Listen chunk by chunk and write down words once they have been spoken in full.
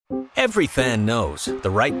Every fan knows the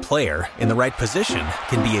right player in the right position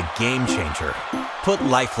can be a game changer. Put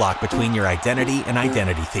LifeLock between your identity and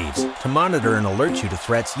identity thieves to monitor and alert you to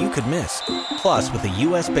threats you could miss. Plus, with a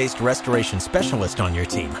U.S.-based restoration specialist on your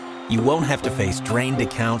team, you won't have to face drained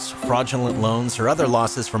accounts, fraudulent loans, or other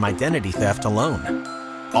losses from identity theft alone.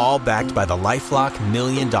 All backed by the LifeLock $1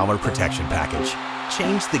 Million Protection Package.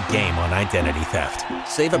 Change the game on identity theft.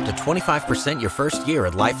 Save up to 25% your first year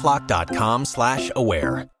at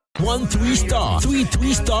LifeLock.com/aware. 1 3-star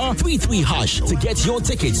 3-3-star 3-3 # to get your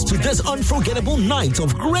tickets to this unforgettable night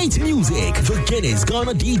of great music. The Guinness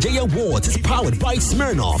Ghana DJ Awards is powered by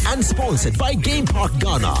Smirnoff and sponsored by Game Park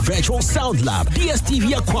Ghana, Virtual Sound Lab,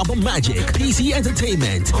 DSTV Aquaba Magic, PC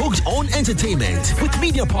Entertainment, Hooked On Entertainment. With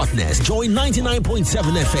media partners Joy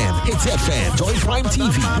 99.7 FM, Hits FM, Joy Prime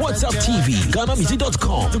TV, WhatsApp TV,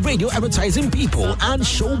 GhanaMusic.com, The Radio Advertising People, and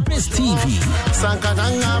Showbiz TV.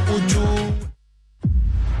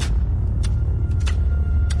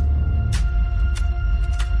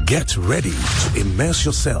 Get ready to immerse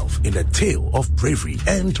yourself in a tale of bravery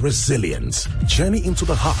and resilience. Journey into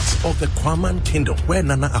the heart of the Kwaman Kingdom, where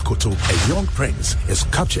Nana Akoto, a young prince, is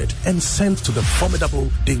captured and sent to the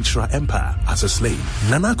formidable Dintra Empire as a slave.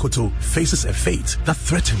 Nana Akoto faces a fate that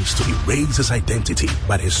threatens to erase his identity,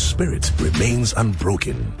 but his spirit remains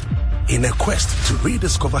unbroken. In a quest to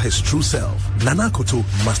rediscover his true self, Nana Akoto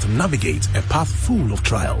must navigate a path full of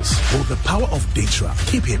trials. Will the power of Dintra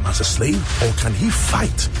keep him as a slave, or can he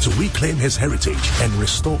fight to reclaim his heritage and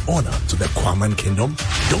restore honor to the Kwaman Kingdom?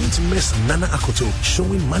 Don't miss Nana Akoto,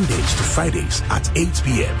 showing Mondays to Fridays at 8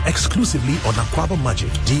 p.m. exclusively on Aquaba Magic,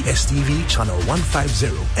 DSTV channel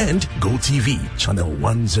 150 and GoTV channel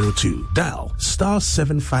 102. Dial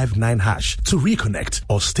 *759# to reconnect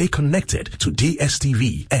or stay connected to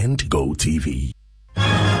DSTV and GoTV.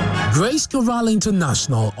 Grace Chorale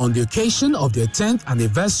International, on the occasion of their 10th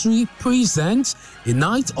anniversary, presents a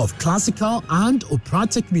night of classical and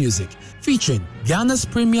operatic music featuring Ghana's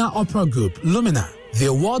premier opera group, Lumina, the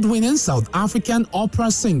award-winning South African opera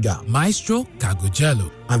singer, Maestro Kagujelo,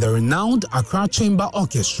 and the renowned Accra Chamber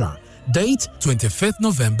Orchestra. Date, 25th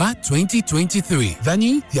November 2023.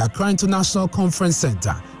 Venue, the Accra International Conference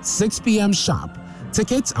Center, 6 p.m. sharp.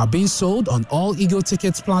 Tickets are being sold on all Ego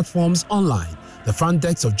Tickets platforms online, the front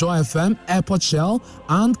decks of Joy FM, Airport Shell,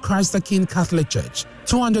 and Christ the King Catholic Church.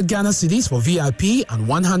 200 Ghana cedis for VIP and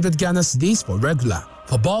 100 Ghana cedis for regular.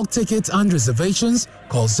 For bulk tickets and reservations,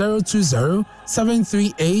 call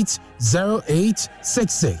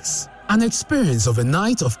 020-738-0866. An experience of a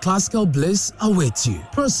night of classical bliss awaits you.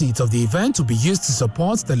 Proceeds of the event will be used to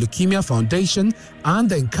support the Leukemia Foundation and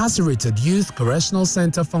the Incarcerated Youth Correctional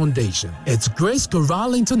Center Foundation. It's Grace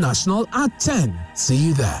Chorale International at 10. See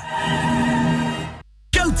you there.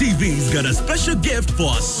 GoTV's got a special gift for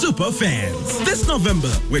our super fans. This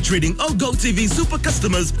November, we're treating all GoTV super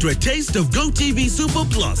customers to a taste of GoTV Super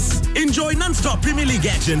Plus. Enjoy non-stop Premier League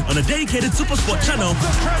action on a dedicated Super Sport channel,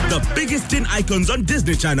 the biggest teen icons on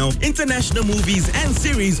Disney Channel, international movies and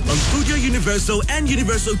series on Studio Universal and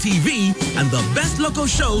Universal TV, and the best local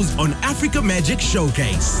shows on Africa Magic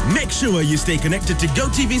Showcase. Make sure you stay connected to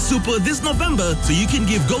GoTV Super this November so you can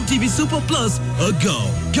give GoTV Super Plus a go.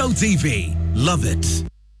 GoTV. Love it.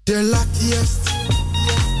 The luckiest.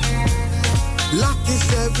 Luck is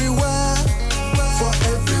everywhere. For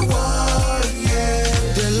everyone, yeah.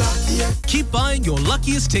 The luckiest. Keep buying your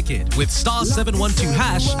luckiest ticket with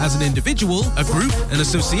 *712# as an individual, a group, an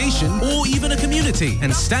association, or even a community,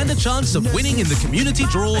 and stand a chance of winning in the community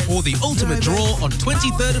draw or the ultimate draw on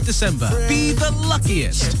 23rd of December. Be the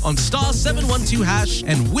luckiest on *712#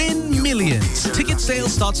 and win millions. Ticket sale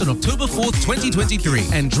starts on October 4th, 2023,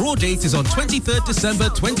 and draw date is on 23rd December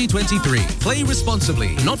 2023. Play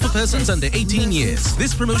responsibly, not for persons under 18 years.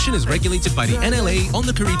 This promotion is regulated by the NLA on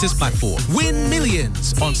the Caritas platform. Win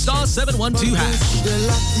millions on *712#. The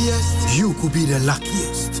luckiest. You could be the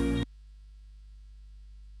luckiest.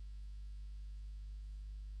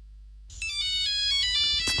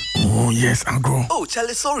 Oh, yes, Uncle. Oh,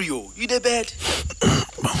 Charlie, sorry, you the bed.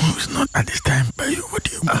 But it's not at this time. But what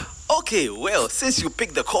do you mean? Okay, well, since you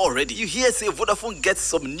picked the call already, you hear say Vodafone gets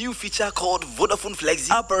some new feature called Vodafone Flexi.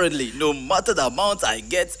 Apparently, no matter the amount I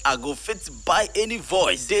get, I go fit buy any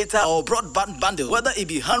voice, data, or broadband bundle. Whether it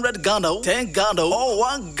be 100 Ghana, 10 Ghana, or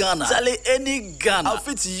 1 Ghana. Charlie, any Ghana, I'll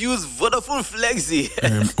fit use Vodafone Flexi.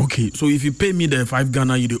 Okay, so if you pay me the 5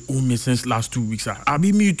 Ghana you owe me since last 2 weeks, I'll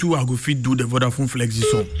be me too, I go fit do the Vodafone Flexi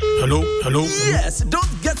song. Hello? Yes,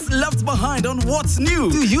 don't get left behind on what's new.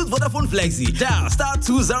 To use Vodafone Flexi, dial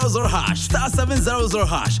 *200#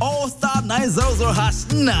 *700# or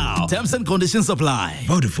 *900# now. Terms and conditions apply.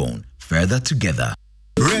 Vodafone, further together.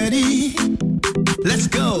 Ready? Let's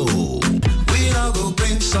go. We all go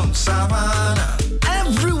paint some savannah.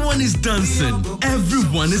 Everyone is dancing,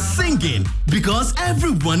 everyone is singing, because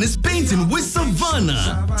everyone is painting with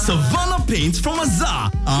Savannah. Savannah paints from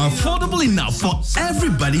Azar are affordable enough for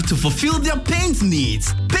everybody to fulfill their paint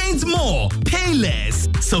needs. Paint more, pay less.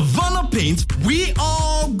 Savannah paints, we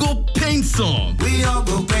all go paint some. We all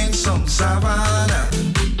go paint some Savannah.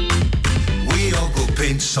 We all go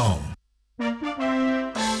paint some.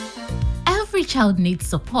 Every child needs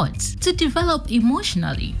support to develop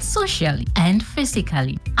emotionally, socially, and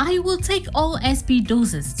physically. I will take all SP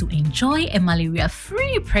doses to enjoy a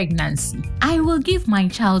malaria-free pregnancy. I will give my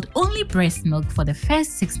child only breast milk for the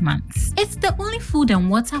first 6 months. It's the only food and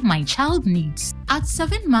water my child needs. At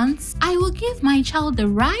 7 months, I will give my child the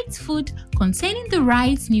right food containing the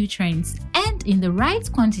right nutrients and in the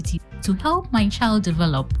right quantity to help my child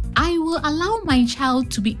develop. I will allow my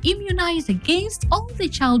child to be immunized against all the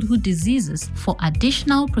childhood diseases for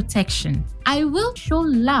additional protection. I will show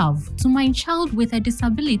love to my child with a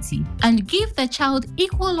disability and give the child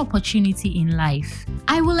equal opportunity in life.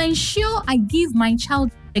 I will ensure I give my child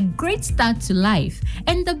a great start to life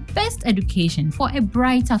and the best education for a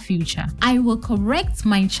brighter future. I will correct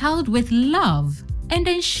my child with love and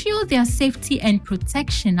ensure their safety and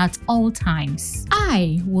protection at all times.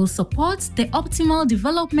 I will support the optimal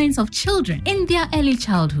development of children in their early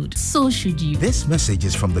childhood. So should you. This message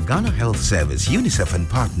is from the Ghana Health Service, UNICEF and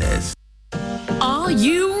partners. Are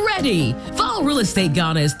you ready? Val Real Estate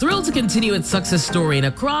Ghana is thrilled to continue its success story in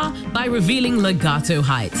Accra by revealing Legato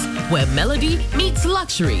Heights, where melody meets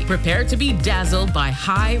luxury. Prepare to be dazzled by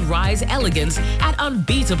high-rise elegance at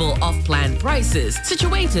unbeatable off-plan prices.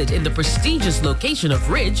 Situated in the prestigious location of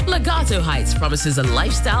Ridge, Legato Heights promises a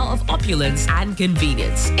lifestyle of opulence and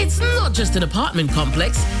convenience. It's not just an apartment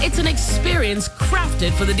complex, it's an experience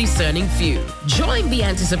crafted for the discerning few. Join the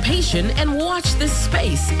anticipation and watch this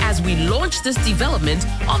space as we launch this development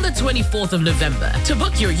on the 24th of November. To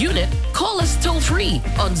book your unit, call us toll-free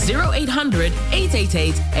on 0800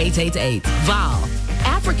 888 888. Val,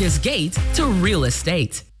 Africa's gate to real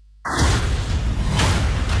estate.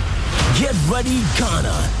 Get ready,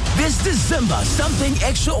 Ghana. This December, something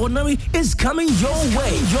extraordinary is coming your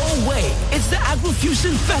way. It's the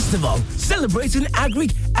Agrifusion Festival, celebrating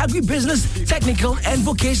agribusiness, technical, and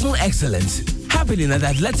vocational excellence. Happening at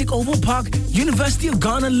Athletic Oval Park, University of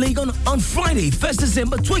Ghana, Legon, on Friday, 1st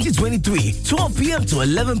December 2023, 12 p.m. to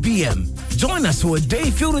 11 p.m. Join us for a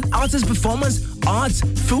day filled with artist performance, arts,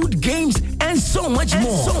 food, games, and so much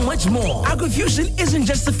more. Agrifusion isn't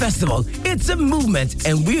just a festival, it's a movement,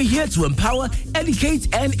 and we're here to empower, educate,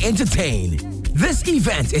 and entertain. This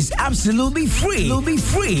event is absolutely free.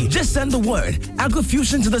 Just send the word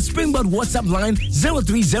Agrifusion to the Springboard WhatsApp line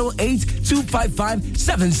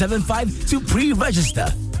 0308-255-775 to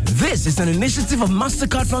pre-register. This is an initiative of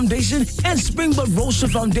MasterCard Foundation and Springboard Roadshow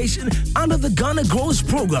Foundation under the Ghana Grows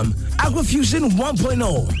Program. Agrifusion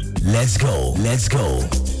 1.0. Let's go.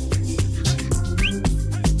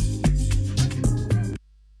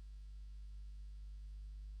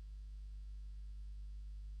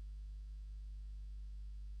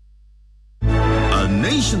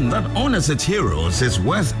 That honors its heroes is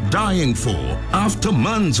worth dying for. After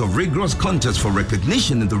months of rigorous contests for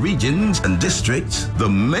recognition in the regions and districts, the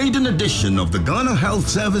maiden edition of the Ghana Health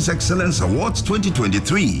Service Excellence Awards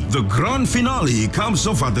 2023, the grand finale comes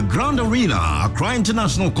off at the Grand Arena, Accra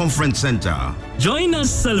International Conference Center. Join us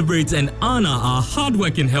celebrate and honor our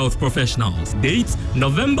hardworking health professionals. Date,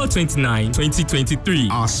 November 29, 2023.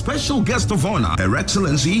 Our special guest of honor, Her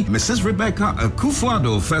Excellency, Mrs. Rebecca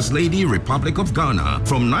Akufo-Addo, First Lady, Republic of Ghana.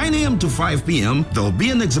 From 9 a.m. to 5 p.m., there'll be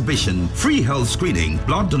an exhibition, free health screening,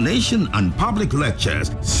 blood donation, and public lectures.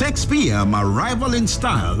 6 p.m., arrival in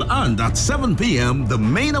style, and at 7 p.m., the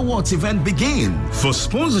main awards event begins. For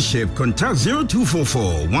sponsorship, contact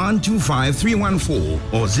 0244-125-314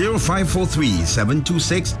 or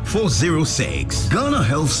 0543-726-406. Ghana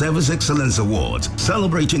Health Service Excellence Awards,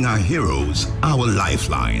 celebrating our heroes, our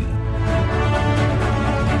lifeline.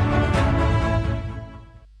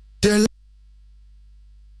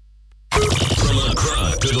 From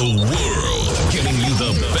Accra to the world, giving you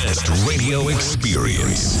the best radio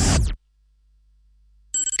experience.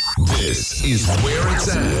 This is where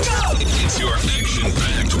it's at. It's your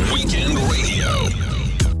action-packed weekend radio.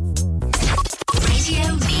 Radio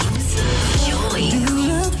means joy. Do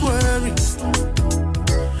not worry.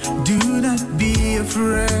 Do not be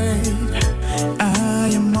afraid. I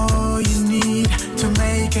am all you need to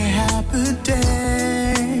make a happy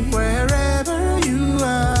day. Wherever you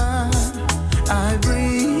are, I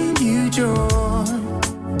bring you joy.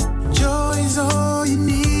 Joy is all you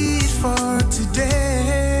need for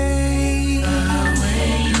today.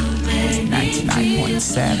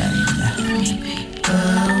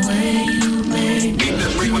 Keep the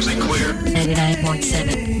frequency clear.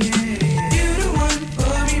 99.7.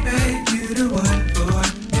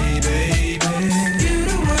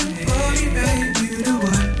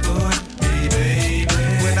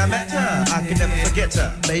 Forget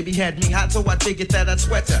her. Baby had me hot, so I figured that I'd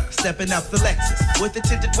sweat her. Stepping out the Lexus with the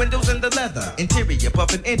tinted windows and the leather. Interior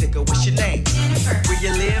puffin' indigo. What's your name? Where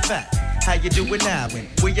you live at? How you doing now? And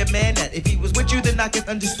where your man at? If he was with you, then I can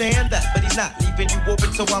understand that. But he's not leaving you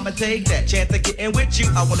open, so I'ma take that chance of getting with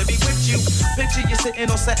you. I wanna be with you. Picture you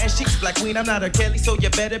sitting on satin sheets, Black Queen. I'm not a Kelly, so you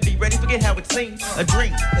better be ready. Forget how it seems. A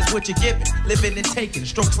dream is what you're giving, living and taking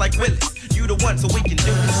strokes like Willis. You the one, so we can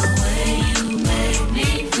do this. The way you make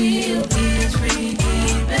me feel is freaky,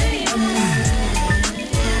 baby.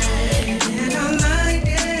 And I like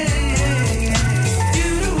it. You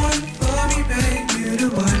the one for me, baby. You the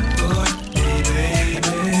one for me,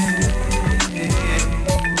 baby.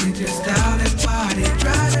 You just out and party,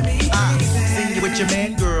 driving me. Seen you with your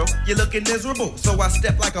man, girl. You're looking miserable, so I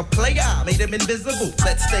stepped like a player, made him invisible.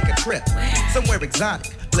 Let's take a trip somewhere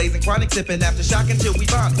exotic. Blazing chronic, sipping aftershock until we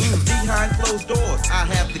bond. Behind closed doors, I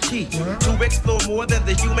have the key to explore more than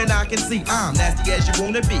the human eye can see. I'm nasty as you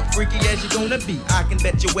wanna be, freaky as you gonna be. I can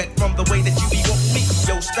bet you're wet from the way that you be wanting me.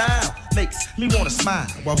 Your style makes me wanna smile.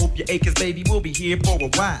 Well, I hope your acres, baby, will be here for a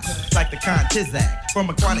while. Like the con Tizak from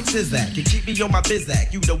a chronic Tizak. You keep me on my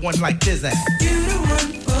bizac, you the one like Tizak. You the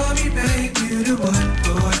one for me, babe. You the one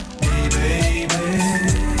for me, baby.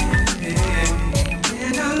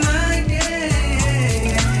 And I like it.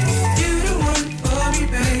 You the one for me,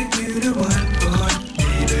 babe. You the one for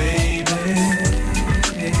me, baby.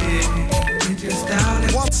 You just down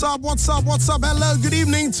and What's up? Hello, good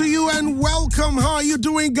evening to you and welcome. How are you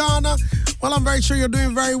doing, Ghana? Well, I'm very sure you're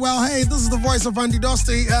doing very well. Hey, this is the voice of Andy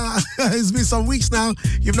Dusty. It's been some weeks now.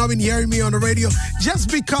 You've not been hearing me on the radio. Just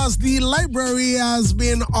because the library has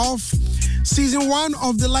been off. Season 1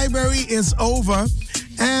 of the library is over.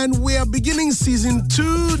 And we are beginning season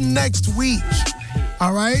 2 next week.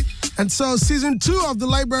 All right? And so season 2 of the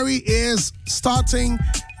library is starting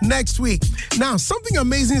next week. Now, something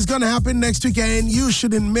amazing is going to happen next week and you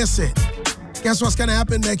shouldn't miss it. Guess what's going to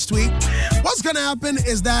happen next week? What's going to happen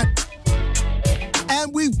is that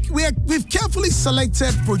and we've carefully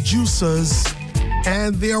selected producers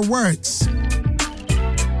and their works.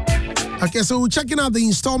 Okay, so we're checking out the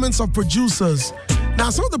installments of producers. Now,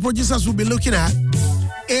 some of the producers we'll be looking at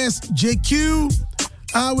is JQ.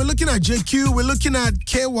 We're looking at JQ. We're looking at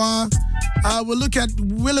Kewa. We'll look at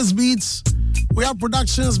Willis Beats. We have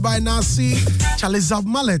productions by Nasi, Charlie Zav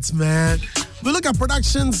Mallet, man. We look at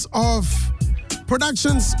productions of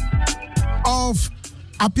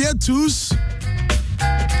Apia Tus.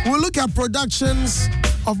 We'll look at productions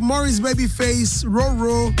of Morris Babyface,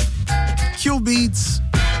 Roro, Kill Beats,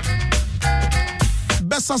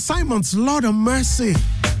 Bessa Simons, Lord of Mercy.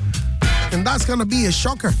 And that's going to be a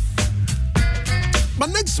shocker. But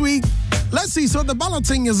next week, let's see. So the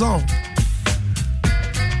balloting is on.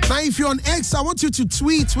 Now, if you're on X, I want you to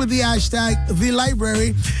tweet with the hashtag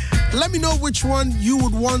 #TheLibrary. Let me know which one you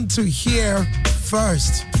would want to hear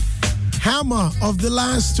first. Hammer of the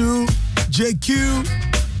last two, JQ,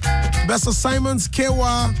 Bessa Simons,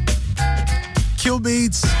 Kewa, Kill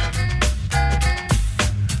Beats.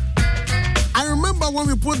 I remember when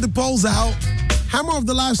we put the polls out, Hammer of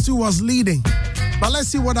the last two was leading. But let's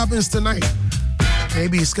see what happens tonight.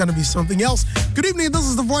 Maybe it's going to be something else. Good evening, this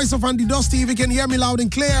is the voice of Andy Dusty. If you can hear me loud and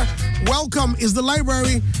clear, welcome is the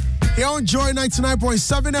library here on Joy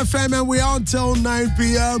 99.7 FM, and we're on until 9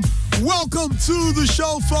 p.m. Welcome to the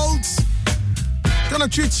show, folks. Gonna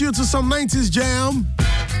treat you to some 90s jam.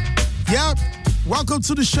 Yep, welcome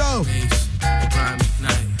to the show.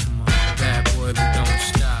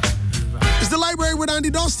 It's the library with Andy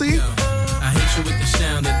Dusty. I hit you with the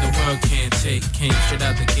sound that the world can't take. Came straight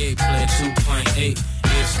out the gate, played 2.8.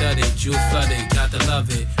 Ear studded, jewel flooded, got to love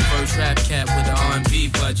it. First rap cat with the R&B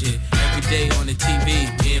budget. Every day on the TV,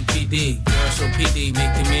 me and PD. Girl, so PD,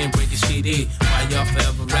 make the man break the CD. Why y'all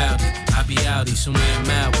forever rowdy? I be outie, somewhere in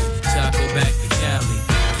Maui, till I go back to Cali.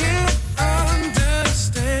 can't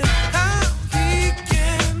understand how he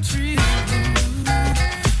can treat you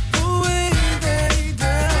the way that he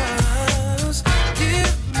does.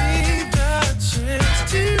 Give me the chance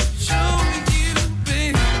to show you,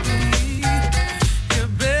 baby,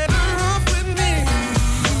 you're better off with me.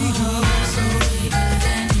 So bigger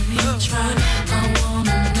than me, try. I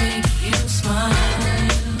wanna make you smile.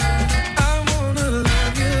 I wanna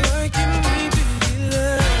love you like you need to be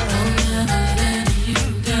loved. I'll never let you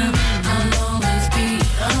down.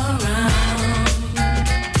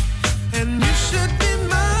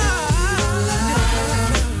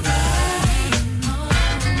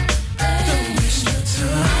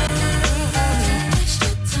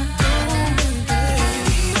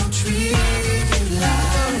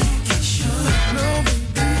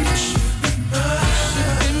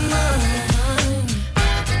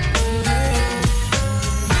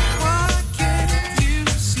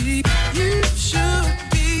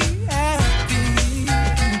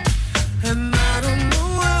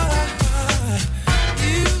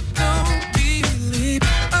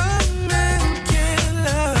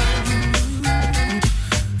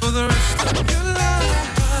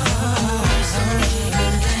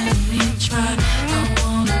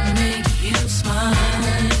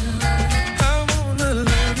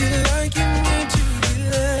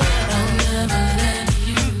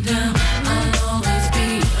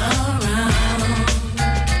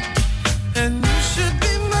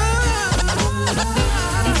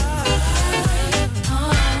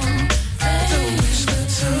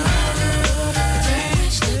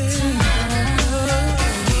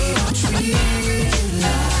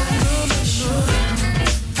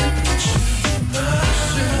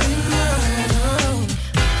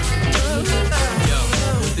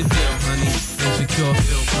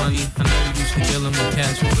 honey. I know you used to dealing with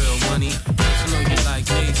cash for real money. Plus, I know you like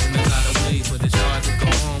dates in a lot of ways, but it's hard to go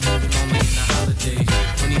home when you're only in the holidays.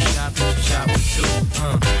 When he's shopping, she shopping too.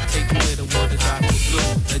 Take you where the water's aqua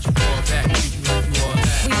blue. Let you fall back, treat you like you all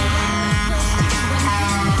that.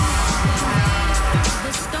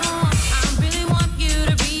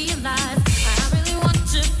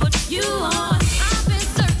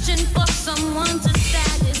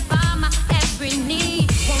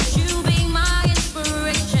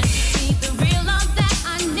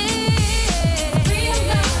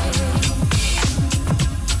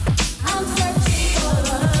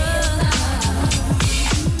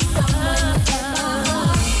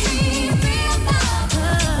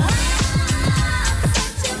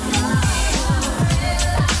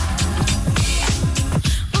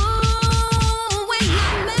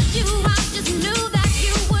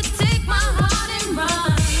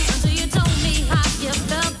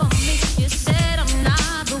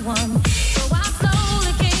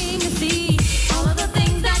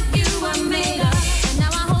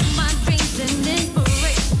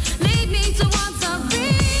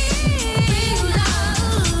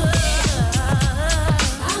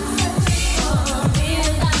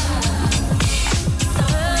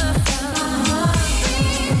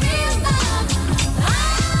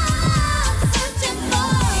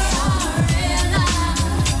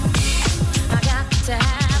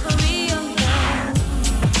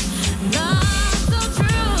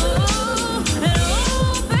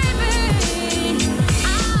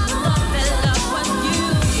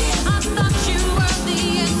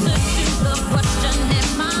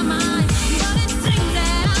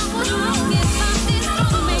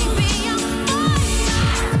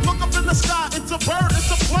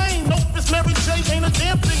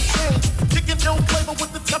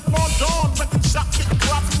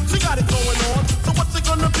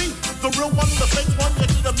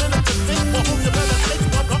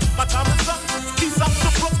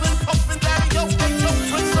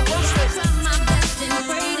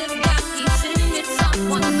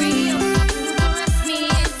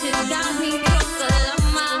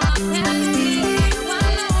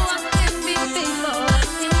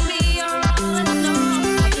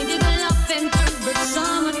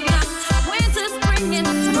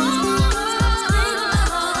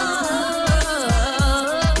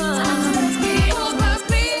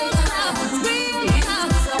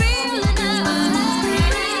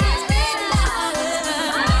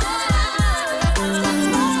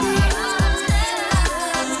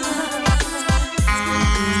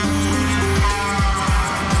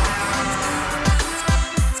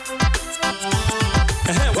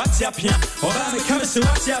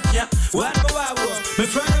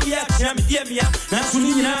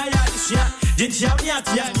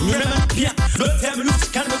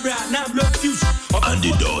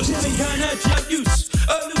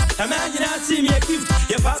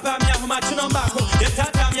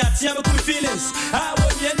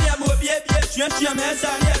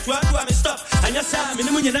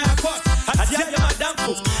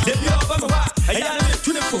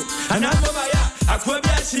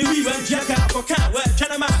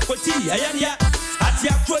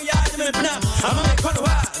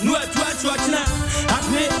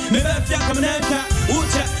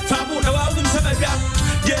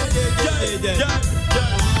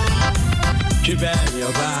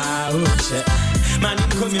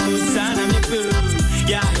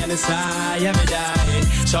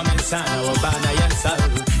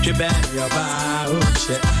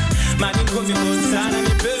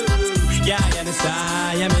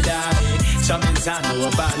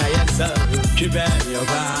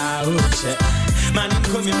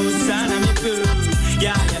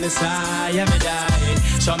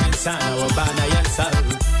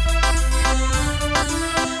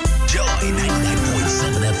 Joy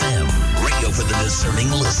 99.7 FM, radio for the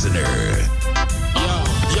discerning listener.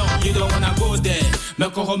 Yo, you don't wanna go there. Me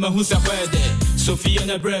ko home who's a there. Sophie and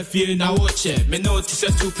a breath here now watch it. Me notice a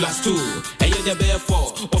 2+2. And you the bear 4.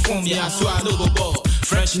 Or from ya swallow ball.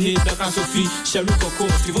 Fresh in his back and Sophie. Sheriko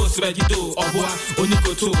coast. Divorce ready do. Or boy.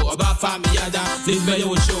 Oniko to. About family yada. This be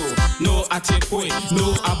your show. No ate point.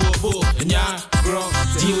 No abobo. And ya grow.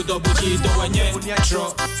 Deal double G. Do one ye.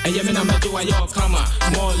 Tro. And ye me na me do a yo kama.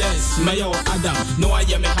 More or less. Me yo Adam. No I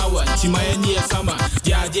ye me Howard. Tima ye summer.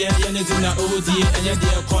 Ya dear ye ne zina OD. And ye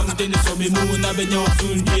dear content so me moon na be your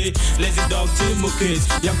soon day. Lazy dog team case.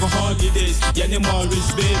 Ya for holidays. Ya ne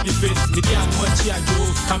Morris baby face. Me dia much ya do.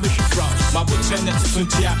 Come be proud. My butcher net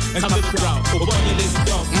suntia. And come be proud. Oh boy you lazy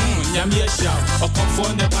dog. Ya me a shout. Or come for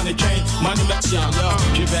net on the train. Money back ya. Yo.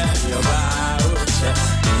 You bet your bow.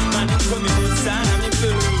 Money come me good son. I'm the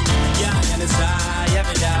blue. Ya ne sa. Ya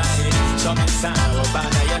me die.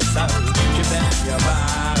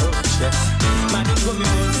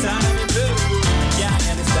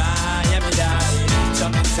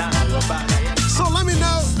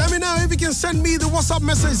 can send me the WhatsApp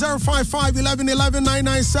message 055 11 11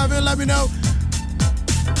 997. Let me know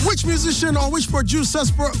which musician or which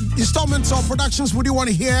producers, installments or productions would you want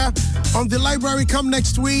to hear on The Library come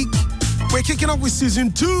next week. We're kicking off with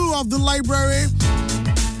season 2 of The Library.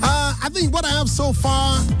 I think what I have so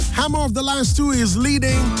far, Hammer of the Last Two is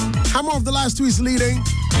leading. Let's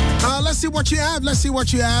see what you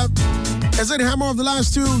have. Is it Hammer of the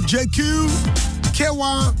Last Two? JQ,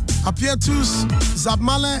 Kewa, Apietus,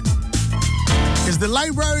 Zabmale. It's The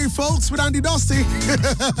Library, folks, with Andy Dusty. For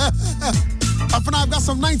now, I've got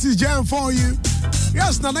some 90s jam for you.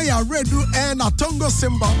 Yes, Nanaya Redu and Atongo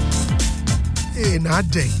Simba. In a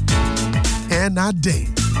day.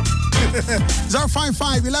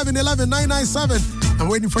 055 11 11 997. I'm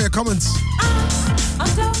waiting for your comments.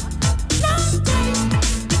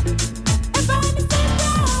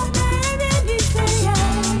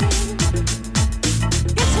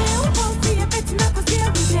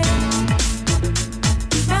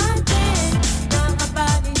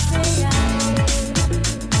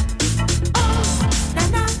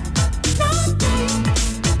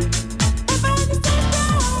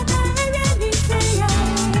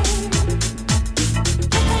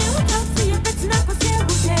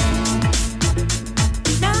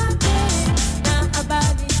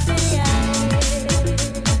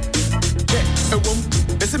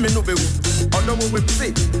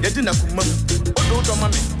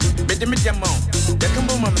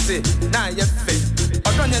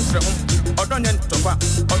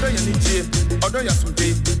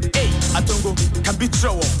 Atongo can be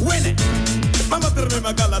thrown. Win it. Mama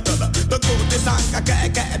Perma Galatana. The go to Tanka,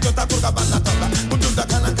 Tota Kurabana, Mututa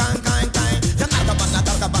Kana Kan, Yanaka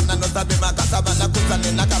Banana, Notabima Casabana,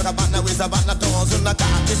 Kusanina Carabana, with Savannah Tozuna,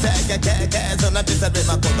 Zona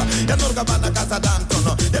Disabima Coba, Yanorgabana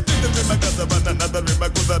Casadantono, the Pima Casabana, another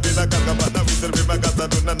Rimacusa, Cabana, with the Rimacasa,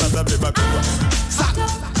 another Rimacusa.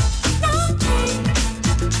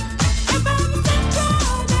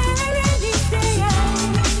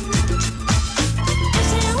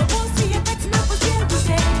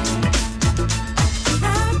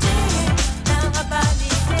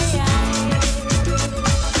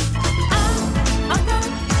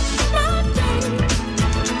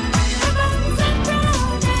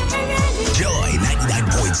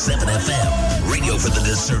 For the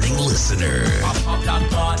discerning listener.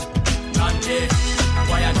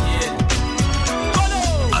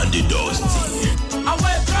 Andy Dosty.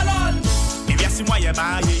 If you see why you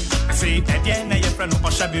buy it, I say, again, your friend of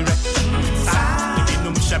Shabire. If you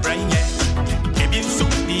know Shabrain, if you so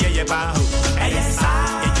near your bow, yes,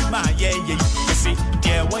 you buy, you see,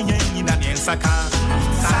 dear, when you're in an Saka.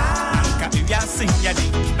 If you are sing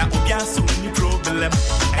Yadi, now you are so many problem.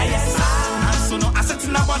 Yes, so no assets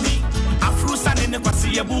in our body. Afrusan in the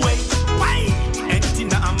Quasia Buey. Why?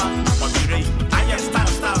 Entina Ama, Wabire. I am star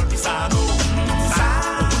Pisano. Sa,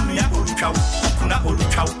 Yakuruka, Kuna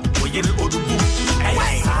Uruka, Oyen Odubu.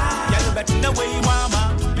 Why? Yalabet way, Mama.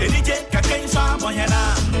 Elije, Kakensa, Moyana.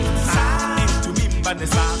 Sa, into me,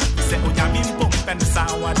 Banessa. Say, Oyamin Pump and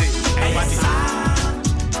Sawade.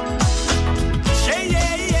 Shay,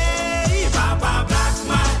 Papa Black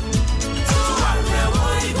Man.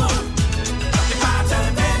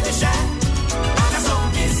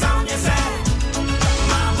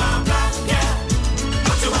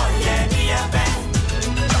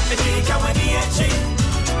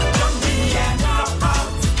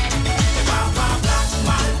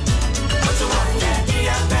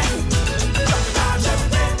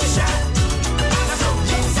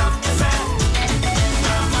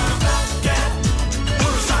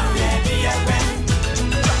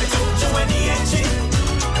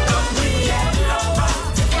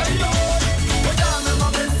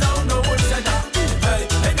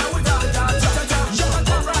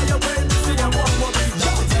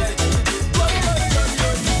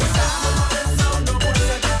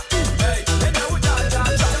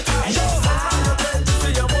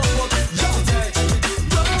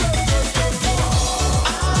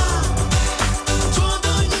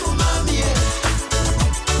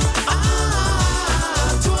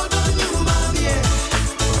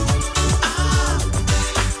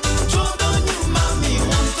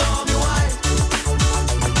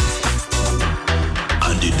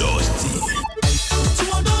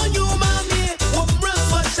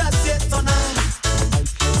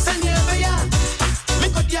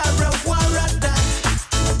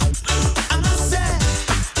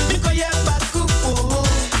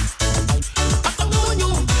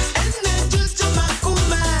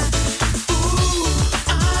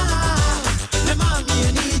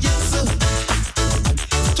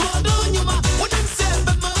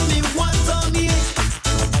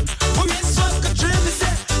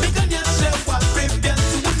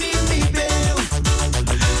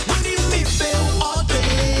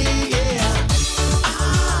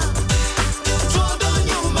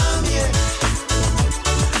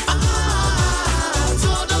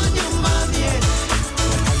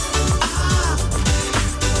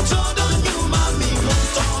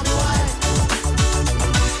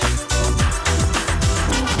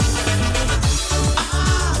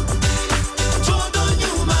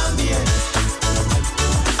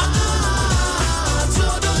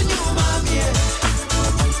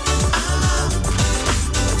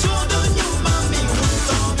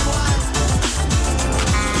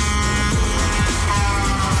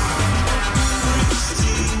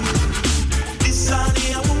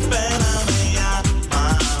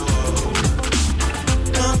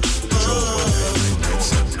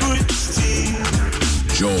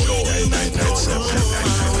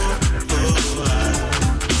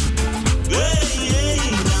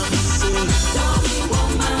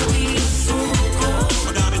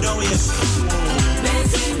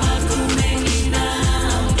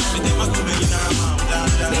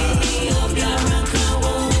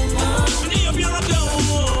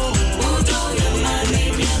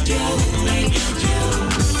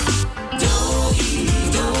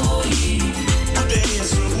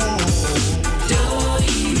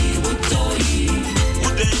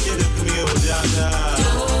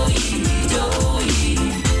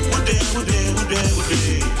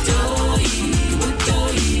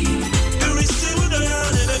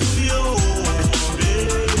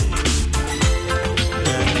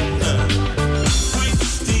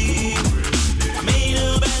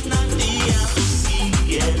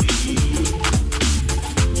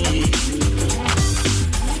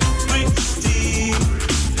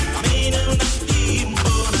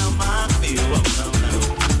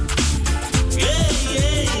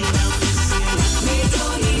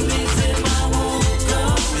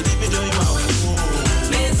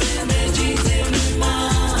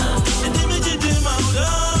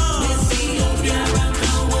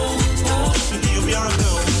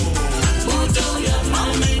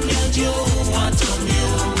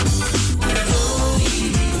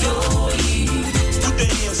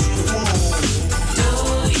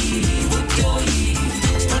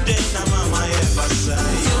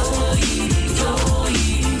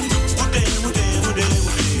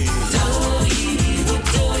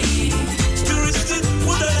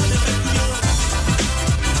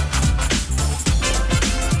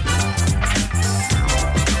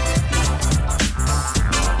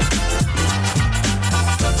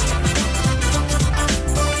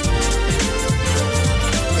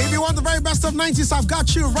 90s, I've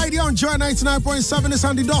got you right here on Joy 99.7. It's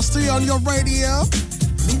Andy Dusty on your radio.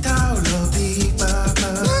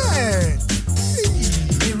 Hey.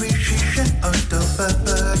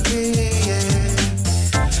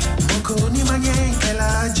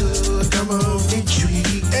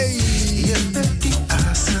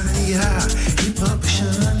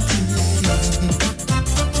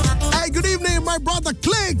 Hey, good evening, my brother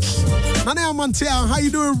Click. Nane Montiel, how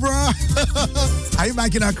you doing, bro? Are you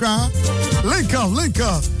back in Accra? Link up, link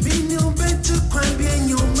up.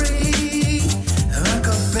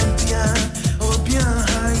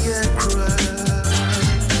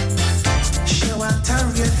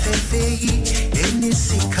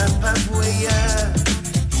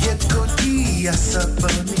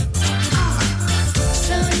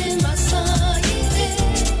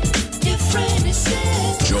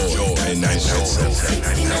 Joy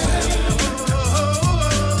 997.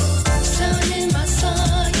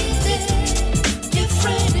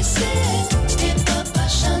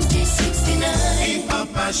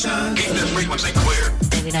 Keep this frequency clear.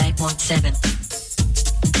 99.7.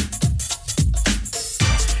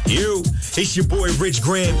 You, it's your boy Rich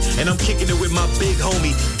Graham, and I'm kicking it with my big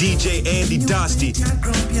homie, DJ Andy Dosty.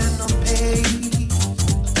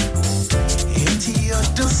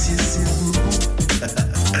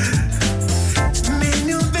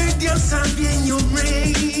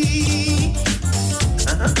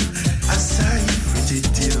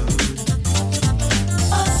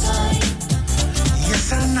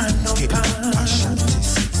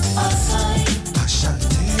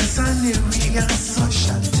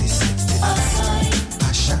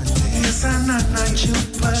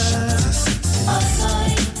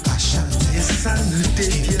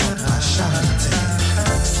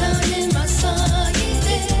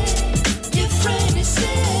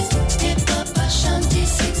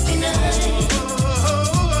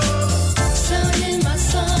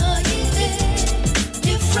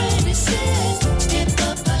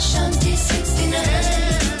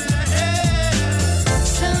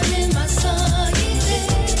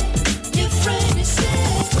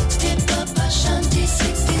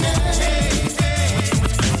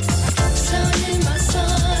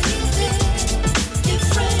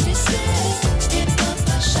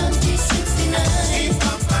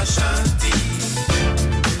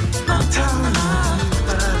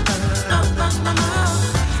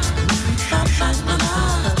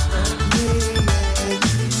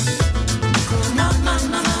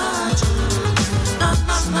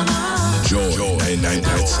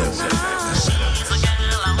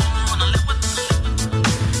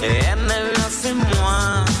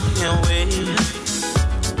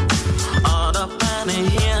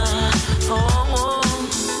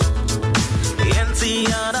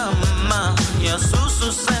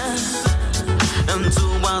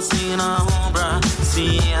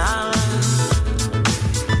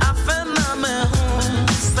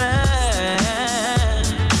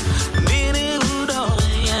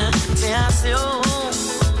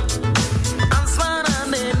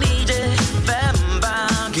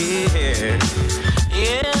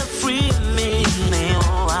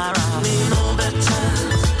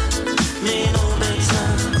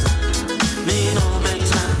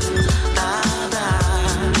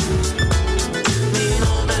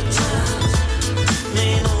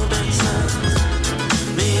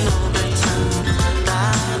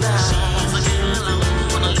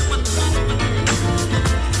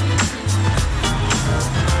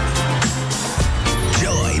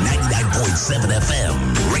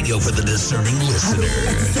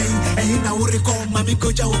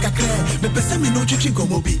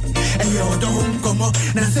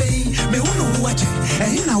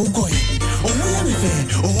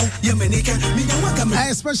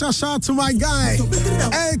 Hey, special shout out to my guy.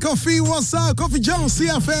 Hey, Kofi, what's up? Kofi Jones,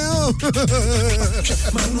 CFL.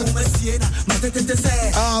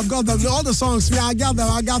 I've got them. All the songs, yeah, I got them.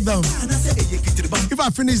 If I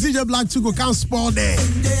finish DJ Black 2, go can't spoil there.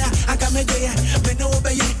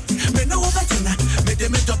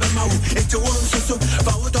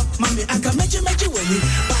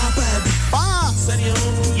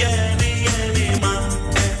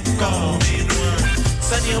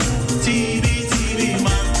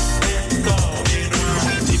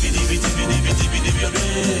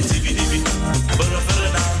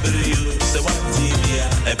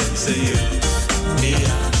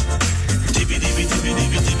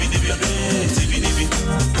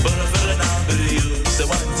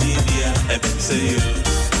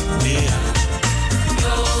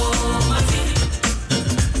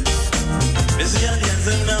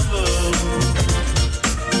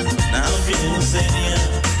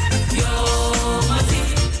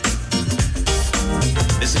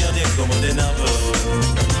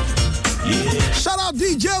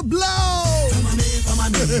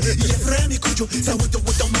 Ye fremi kujo, sa wuto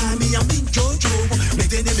mami amin jojo. Me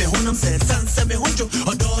dene me honam se sansa me honjo.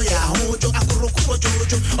 Odo ya hojo akuro kuro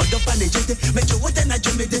jojo. Odo pane jete me jowote na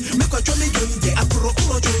jomede me kwa jome joide akuro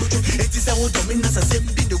kuro jojo. Eti sa wuto mina sa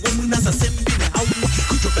sembi de woman na sa sembi na awu.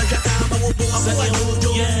 Kujo beja kama wobo awu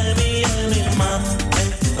jojo. Yemi ma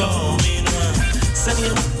call me no. Sani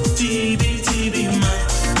TV ma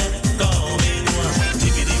call me no.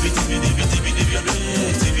 TV.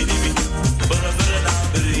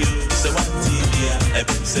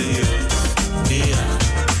 Say you, yeah.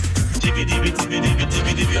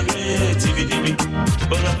 TV,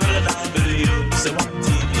 but I'm very down for you. Say what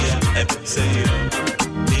TV, say you,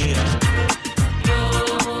 yeah.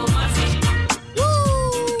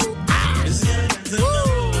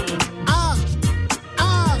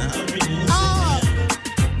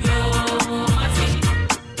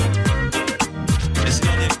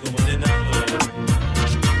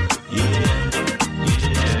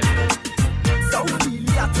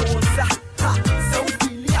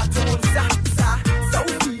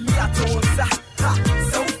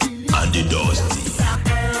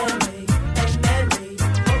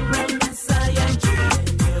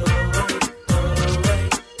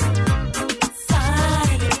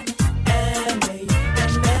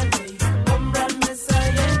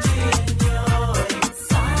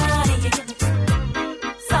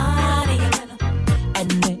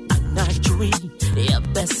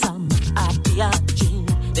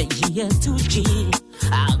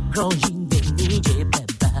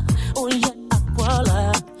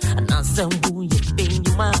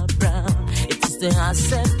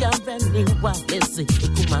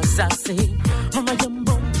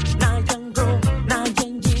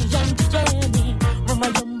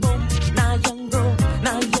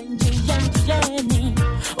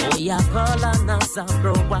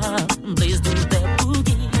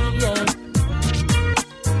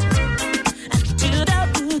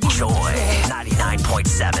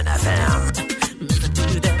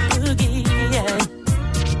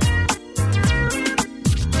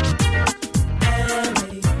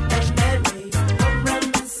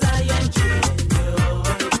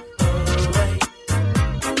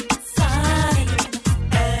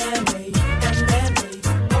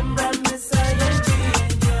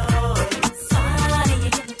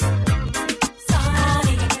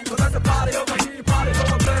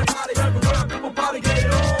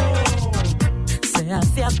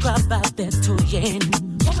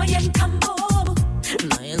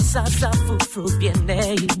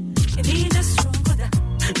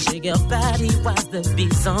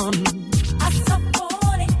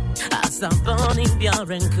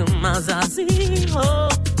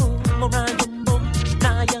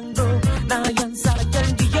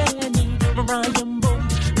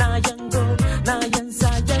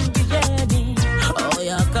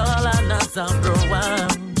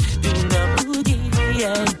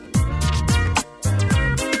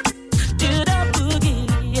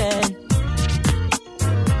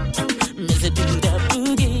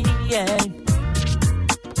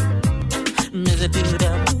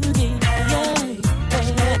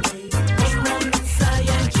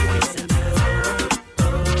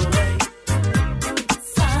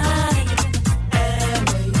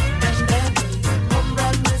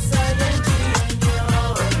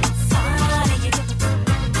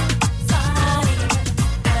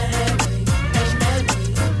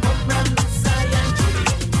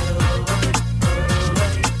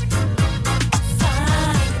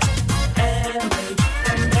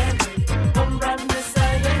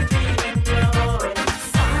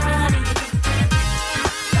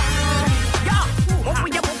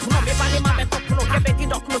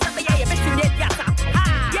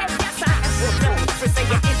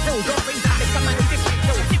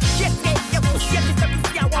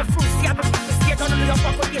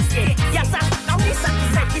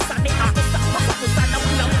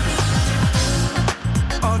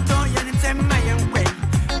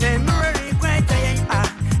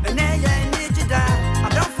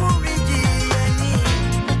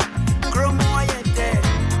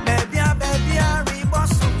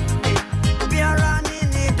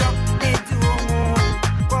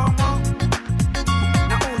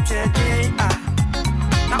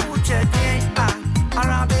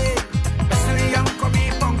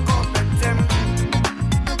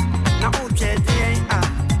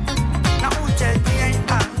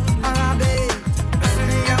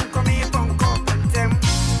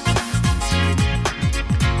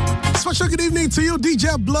 To you,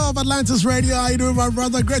 DJ Blow of Atlantis Radio. How you doing, my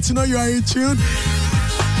brother? Great to know you are in tune.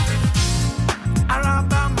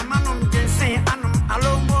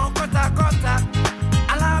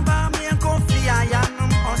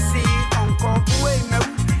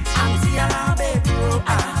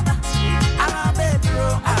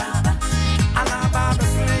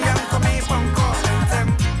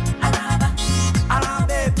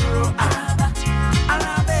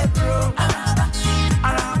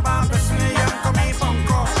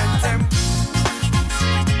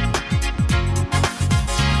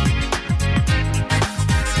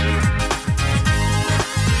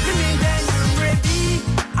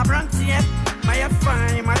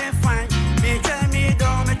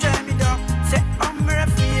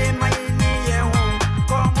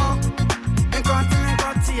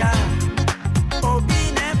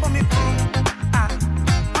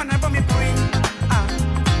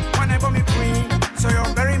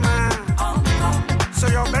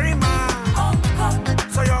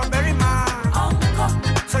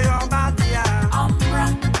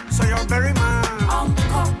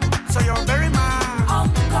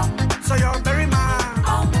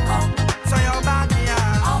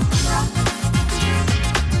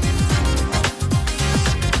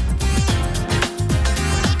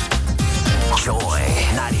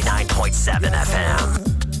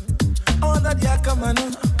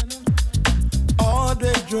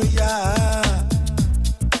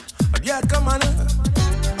 Yakamana,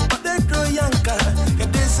 Adekro Yanka,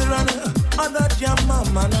 Kadesirana, Other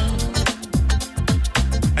Jamamana.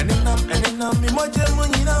 And in me moja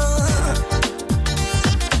munina.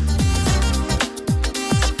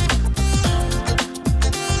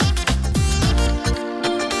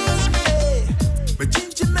 Hey, but ching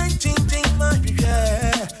my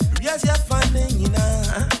yeah, yes ya finding ina.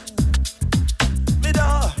 Me da,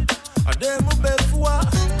 ademu befua,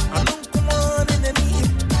 anum kuman in the knee,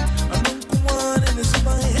 anum kuman in the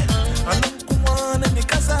spine, anum kuman in the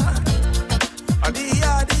casa, adia.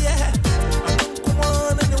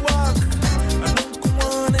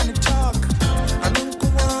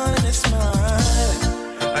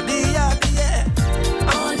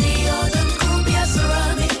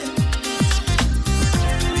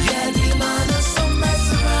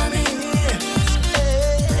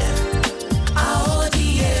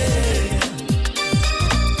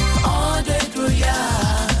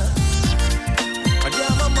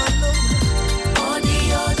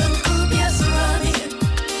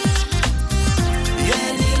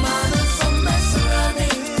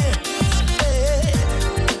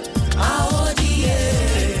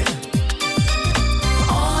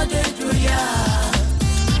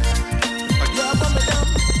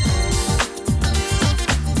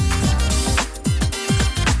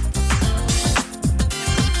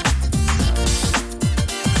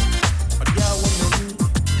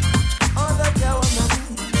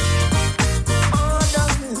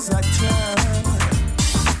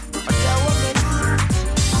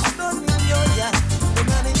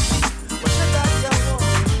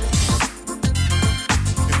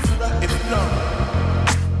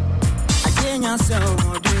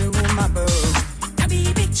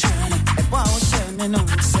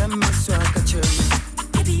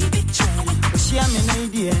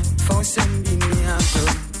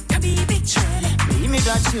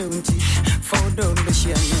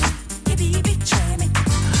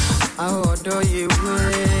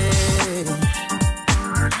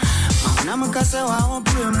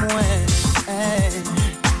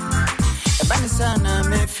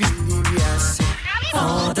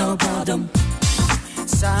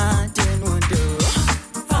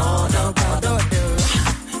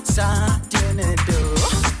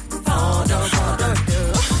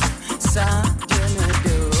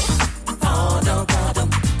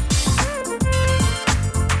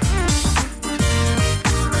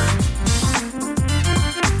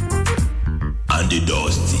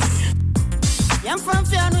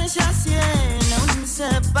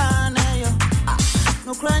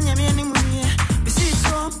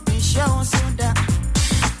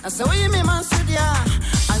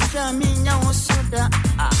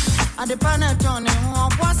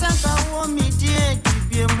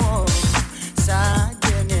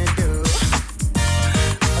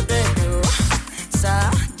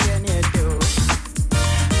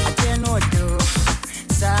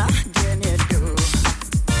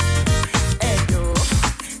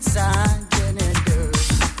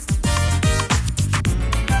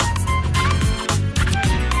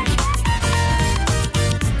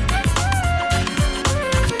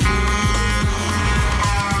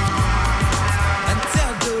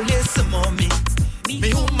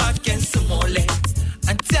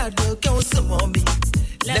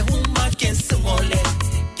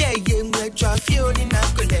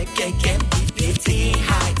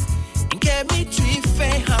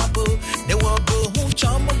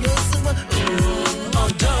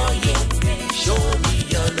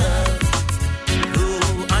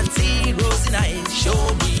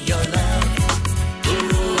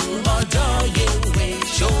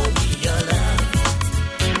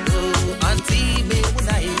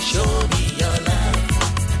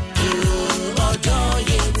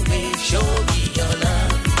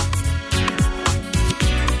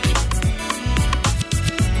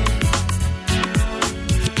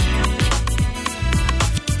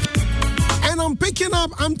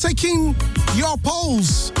 I'm taking your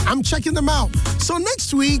polls. I'm checking them out. So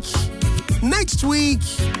next week,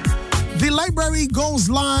 the library goes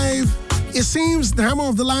live. It seems the Hammer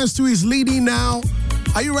of the Last Two is leading now.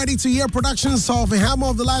 Are you ready to hear productions of the Hammer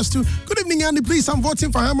of the Last Two? Good evening, Andy. Please, I'm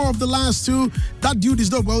voting for Hammer of the Last Two. That dude is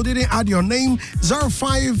dope. Well, didn't add your name.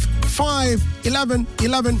 055 11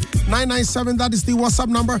 11 997. That is the WhatsApp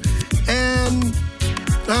number. And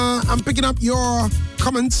I'm picking up your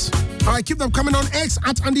comments. All right, keep them coming on X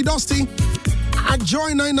at Andy Dusty, at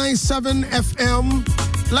Joy 997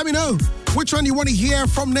 FM. Let me know which one you want to hear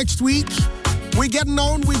from next week. We're getting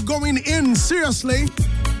on. We're going in seriously.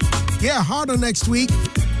 Yeah, harder next week.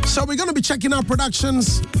 So we're going to be checking out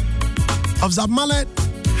productions of Zab Mallet,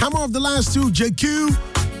 Hammer of the Last Two, JQ,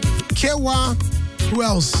 Kewa. Who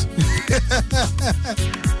else?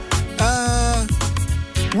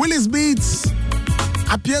 Willis Beats.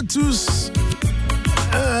 Apietus.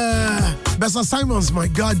 Bessa Simons, my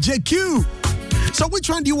God. JQ. So which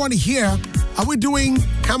one do you want to hear? Are we doing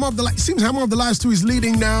Hammer of the Light? Seems Hammer of the Last Two is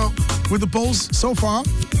leading now with the polls so far.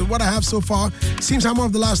 With what I have so far. Seems Hammer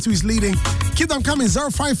of the Last Two is leading. Keep them coming.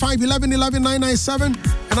 055 11 11 997.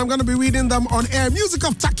 And I'm going to be reading them on air. Music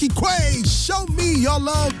of Taki Quay. Show Me Your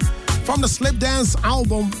Love from the Slip Dance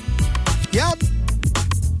album. Yep.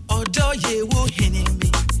 Odo ye wo hini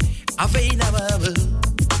mi. Afeina babu.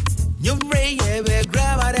 Nyumre ye be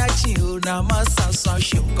graba da chiu na masa so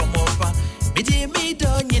shim komopa. Midi mi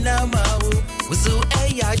do nyina mawo. Wuzu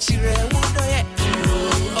eya chire wudo ye.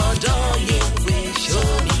 Odo ye we show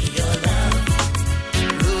me your love.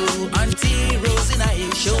 Auntie Rosina ye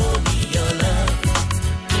show me your love.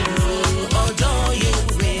 Odo ye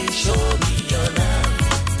we show me your love.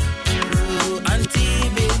 Auntie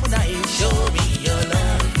Memuna ye show me your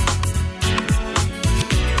love.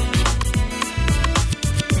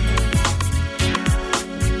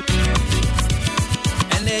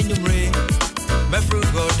 And then you bring me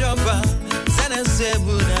frugo jumpa, Sana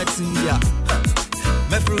Sebuna Tia.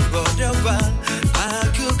 Me frugo jumpa,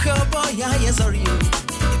 Akuko boy, yes, sorry you.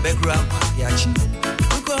 Begrama Yachi.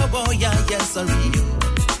 Kuko boy, yes, sorry you.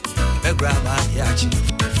 Begrama Yachi.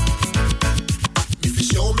 If you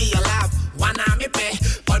show me your love, wanna me pay,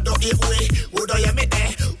 Odo Ewe, Udo Yamete,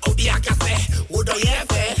 Obia Cafe, Udo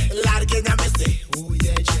Yefe, Largena Messe, oh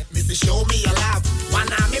yeah, if you show me your love,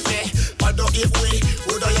 wanna me pay, Odo Ewe,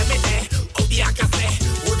 Udo Yamete, Obia Cafe,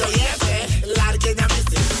 Udo Yefe, Largena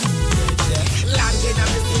Messe, Largena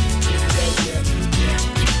Messe,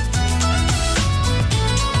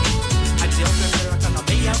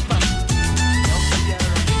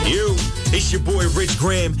 You, it's your boy Rich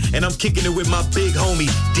Graham, and I'm kicking it with my big homie,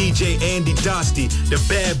 DJ Andy Dosty, the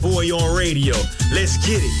bad boy on radio. Let's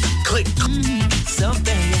get it. Click.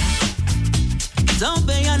 Sophia,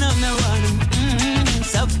 Sophia, no me one.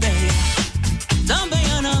 Sophia,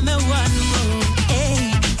 Sophia, no me one.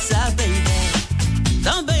 Hey, Sophia,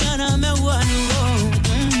 Sophia, no me one.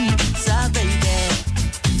 Sophia,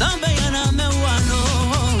 Sophia, no me one.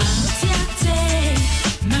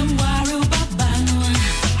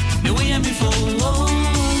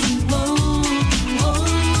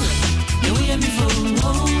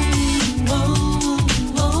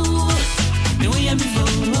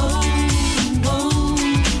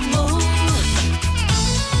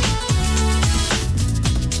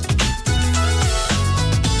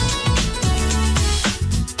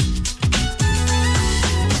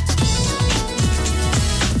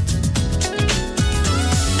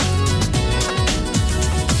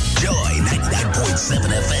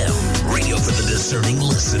 Discerning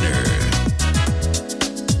listener.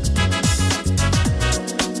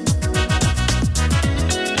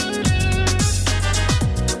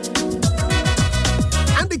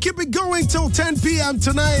 And they keep it going till 10 p.m.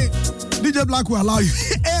 tonight. DJ Black will allow you.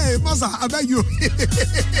 Hey, Masa, I beg you.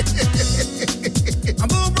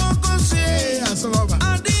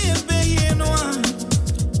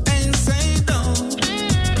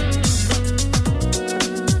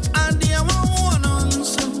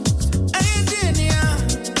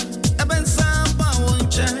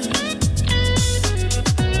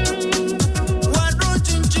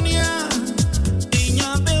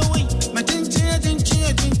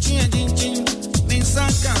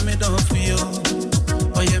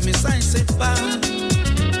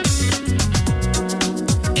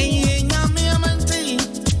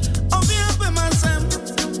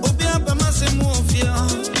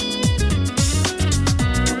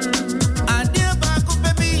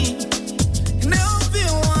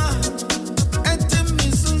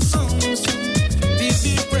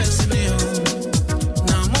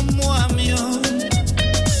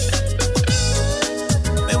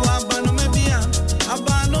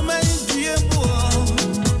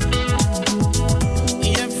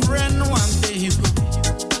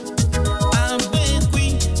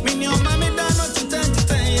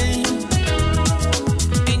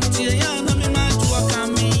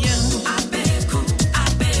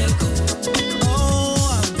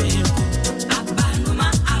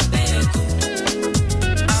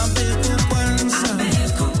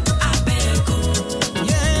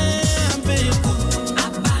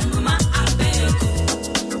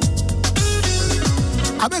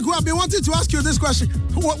 To ask you this question.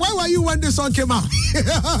 Where were you when this song came out?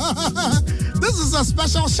 This is a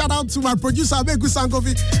special shout out to my producer Abeku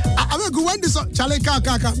Sankofi. Abeku, when this song Charlie make I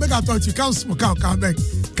talk to you. Come back.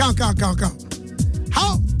 Come.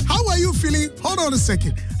 How were you feeling? Hold on a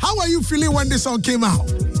second. How were you feeling when this song came out?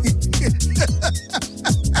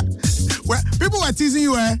 Well, people were teasing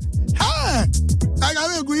you, eh? Hey, I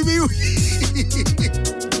gotta agree with you.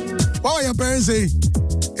 What were your parents saying?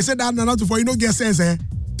 They said that not for you don't get sense, eh?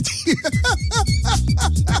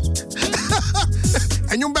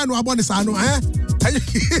 And you better know about this, I know, eh?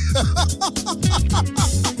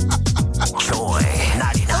 Joy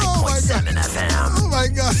 99.7 FM. Oh my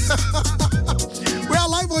God. We are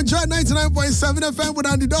live on Joy 99.7 FM with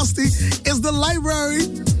Andy Dusty. It's the library.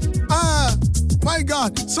 My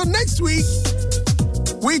God. So next week,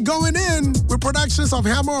 we're going in with productions of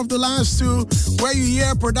Hammer of the Last Two, where you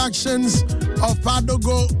hear productions of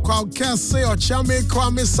Padogo, Kwakese, Ochame,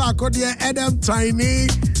 Kwame, Sarkodie, Adam, Tiny.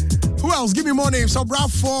 Who else? Give me more names. So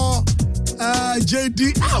Bravo,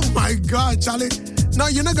 JD. Oh my God, Charlie. No,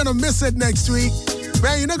 you're not going to miss it next week.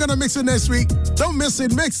 Man, you're not going to miss it next week. Don't miss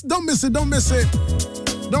it. Don't miss it. Don't miss it.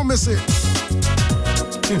 Don't miss it.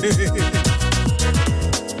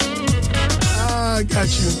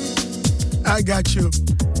 I got you.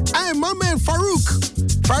 Hey, my man Farouk.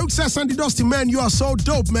 Farouk says, Andy Dusty, man, you are so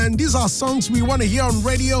dope, man. These are songs we want to hear on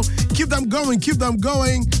radio. Keep them going.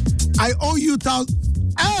 I owe you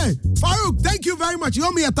Hey, Farouk, thank you very much. You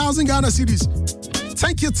owe me 1,000 Ghana cedis.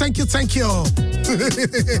 Thank you.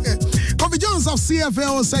 Kofi Jones of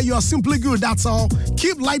CFL said you are simply good, that's all.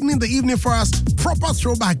 Keep lightening the evening for us. Proper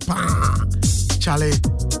throwback. Charlie,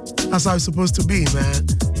 that's how it's supposed to be, man.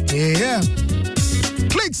 Yeah.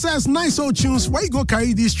 Click says, nice old tunes. Where you go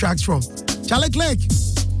carry these tracks from? Charlie Click.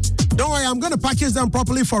 Don't worry, I'm going to package them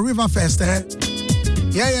properly for Riverfest, eh?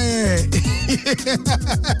 Yeah.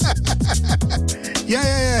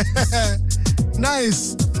 Yeah.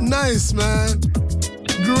 Nice, man.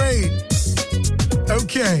 Great.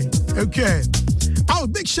 Okay. Oh,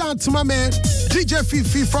 big shout out to my man, DJ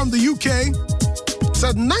Fifi from the UK.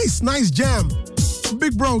 Said, nice jam.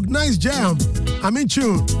 Big bro, nice jam. I'm in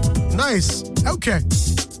tune. Nice. Okay.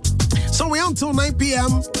 So we're until 9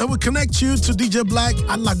 p.m. and we'll connect you to DJ Black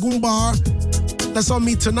at Lagoon Bar. That's on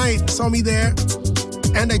me tonight. It's on me there.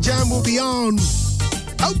 And the jam will be on.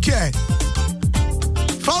 Okay.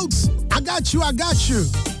 Folks, I got you.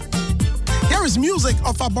 Here is music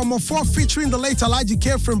of Abama 4 featuring the late Elijah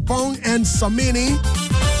K. Frimpong and Samini.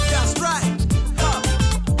 That's right.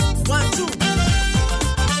 1, 2.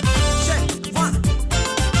 Check. 1.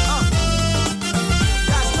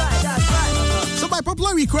 That's right. So by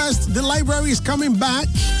popular request, the library is coming back.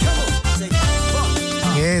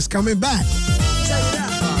 Yeah, it's coming back.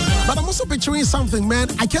 But I'm also picturing something, man.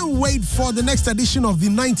 I can't wait for the next edition of the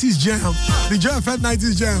 90s Jam, the Joy FM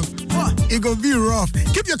 90s Jam. It gonna be rough.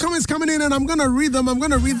 Keep your comments coming in and I'm gonna read them.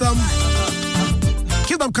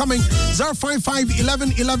 Keep them coming. 055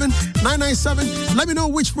 11 11 997. Let me know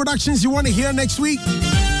which productions you want to hear next week.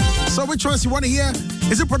 So which ones you want to hear?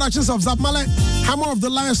 Is it productions of Zap Mallet, Hammer of the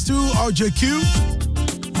Last Two, or JQ?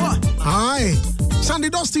 Hi. Sandy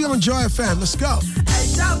Dusty on Joy FM. Let's go.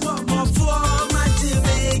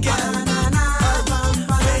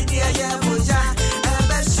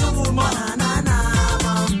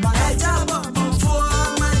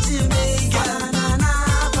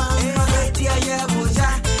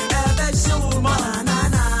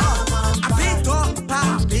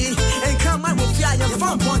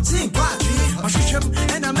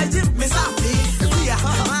 And I made it Miss Happy. We are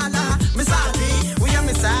Hamala, Miss Happy. We are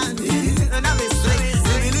Miss Happy. And I'm Miss Lady.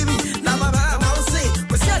 Now, I will say,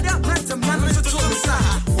 we said that rent a man to Miss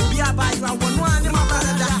Happy. We are by one in my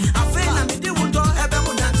brother. I feel I'm in the wood or ever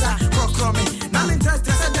would answer. Crocromy. Now in touch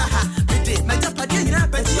to send her. We did my Japanese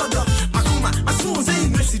and Betty Odo. Makuma, my school's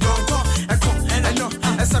English, don't talk. I come and I know.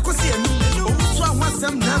 As I could see a new. So I want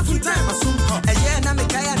some now full time. I soon. A year and I'm a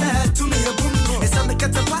guy to me a boom. It's a make a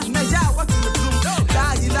partner.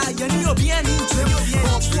 You know, be an intro.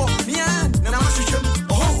 Me and I'm a ship.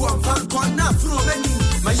 Oh, I'm fun. Corner through many.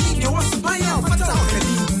 My year was to buy out. What's up?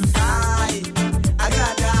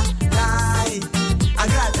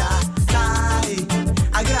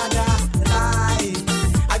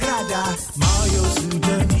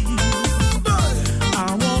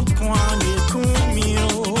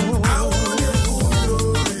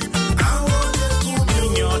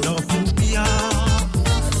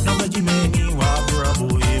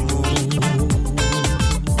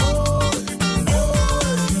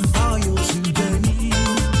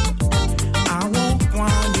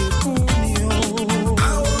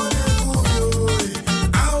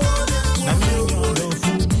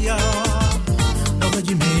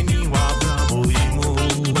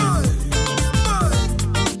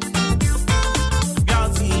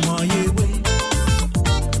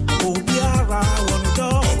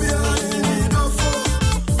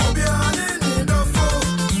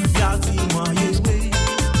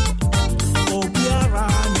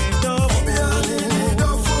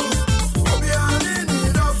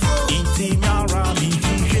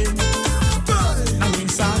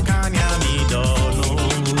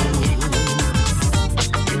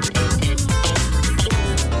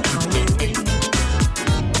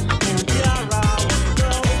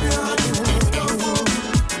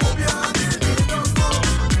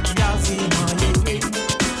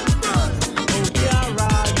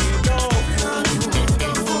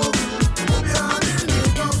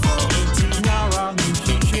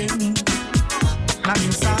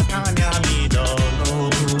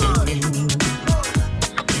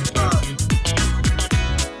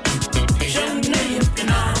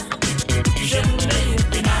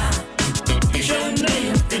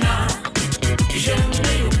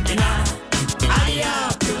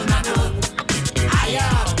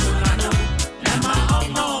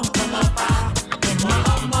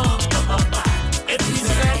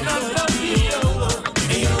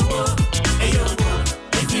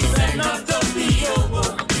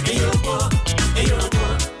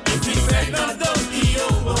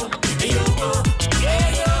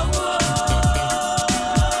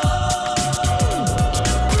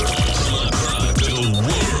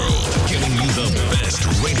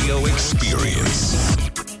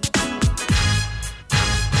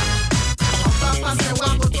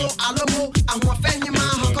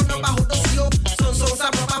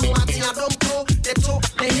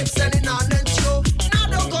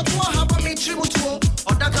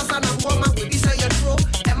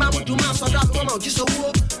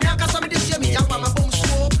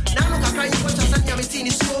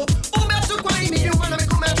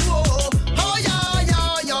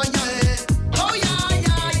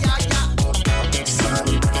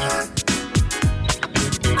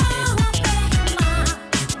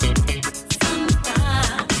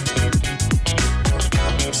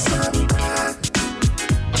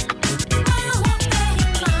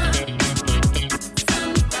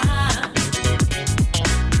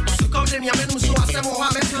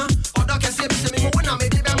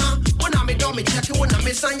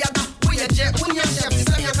 yaga. We a jet, we a chef.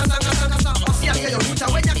 Send ya kasa kasa kasa. Osia ya ruta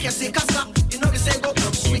when ya kesi kasa. You know the say go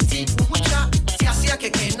club sweetie. Ucha, sia sia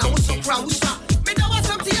keke na uso pra usa. Me da wa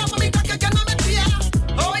something ya, me kake kana me tia.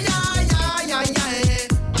 Oh yeah yeah yeah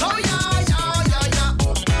yeah. Oh yeah yeah yeah yeah.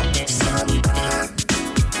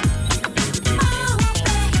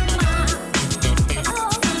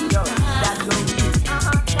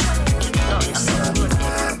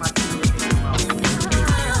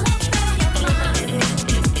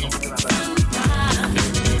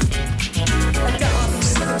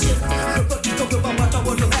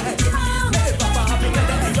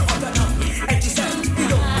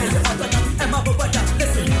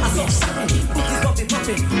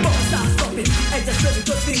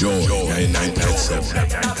 Joy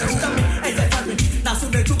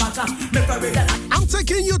 99.7. I'm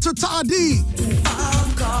taking you to Tadi,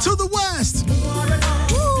 to the west.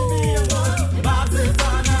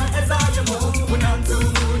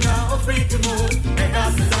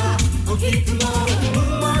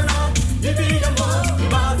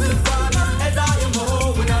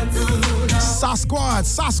 Sasquatch,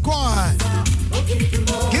 Sasquatch.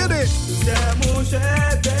 Get it.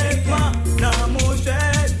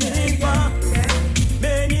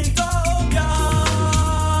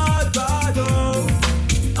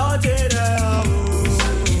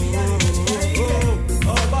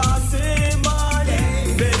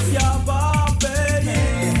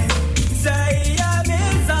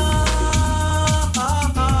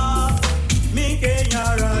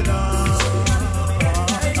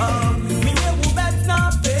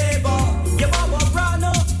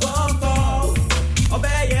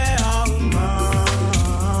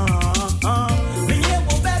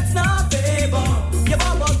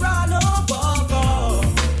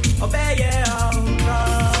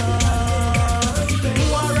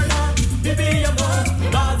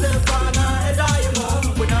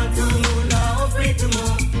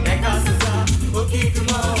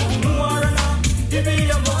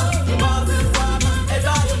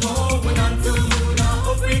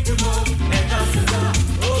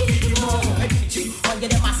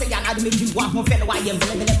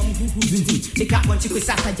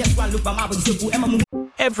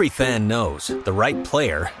 Every fan knows the right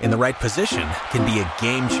player in the right position can be a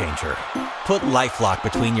game changer. Put LifeLock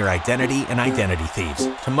between your identity and identity thieves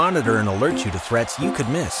to monitor and alert you to threats you could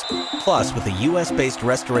miss. Plus, with a U.S.-based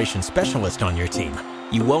restoration specialist on your team,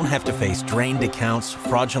 you won't have to face drained accounts,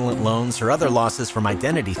 fraudulent loans, or other losses from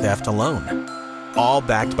identity theft alone. All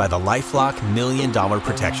backed by the LifeLock $1 Million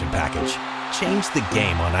Protection Package. Change the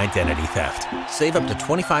game on identity theft. Save up to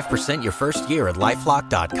 25% your first year at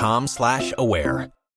LifeLock.com/aware.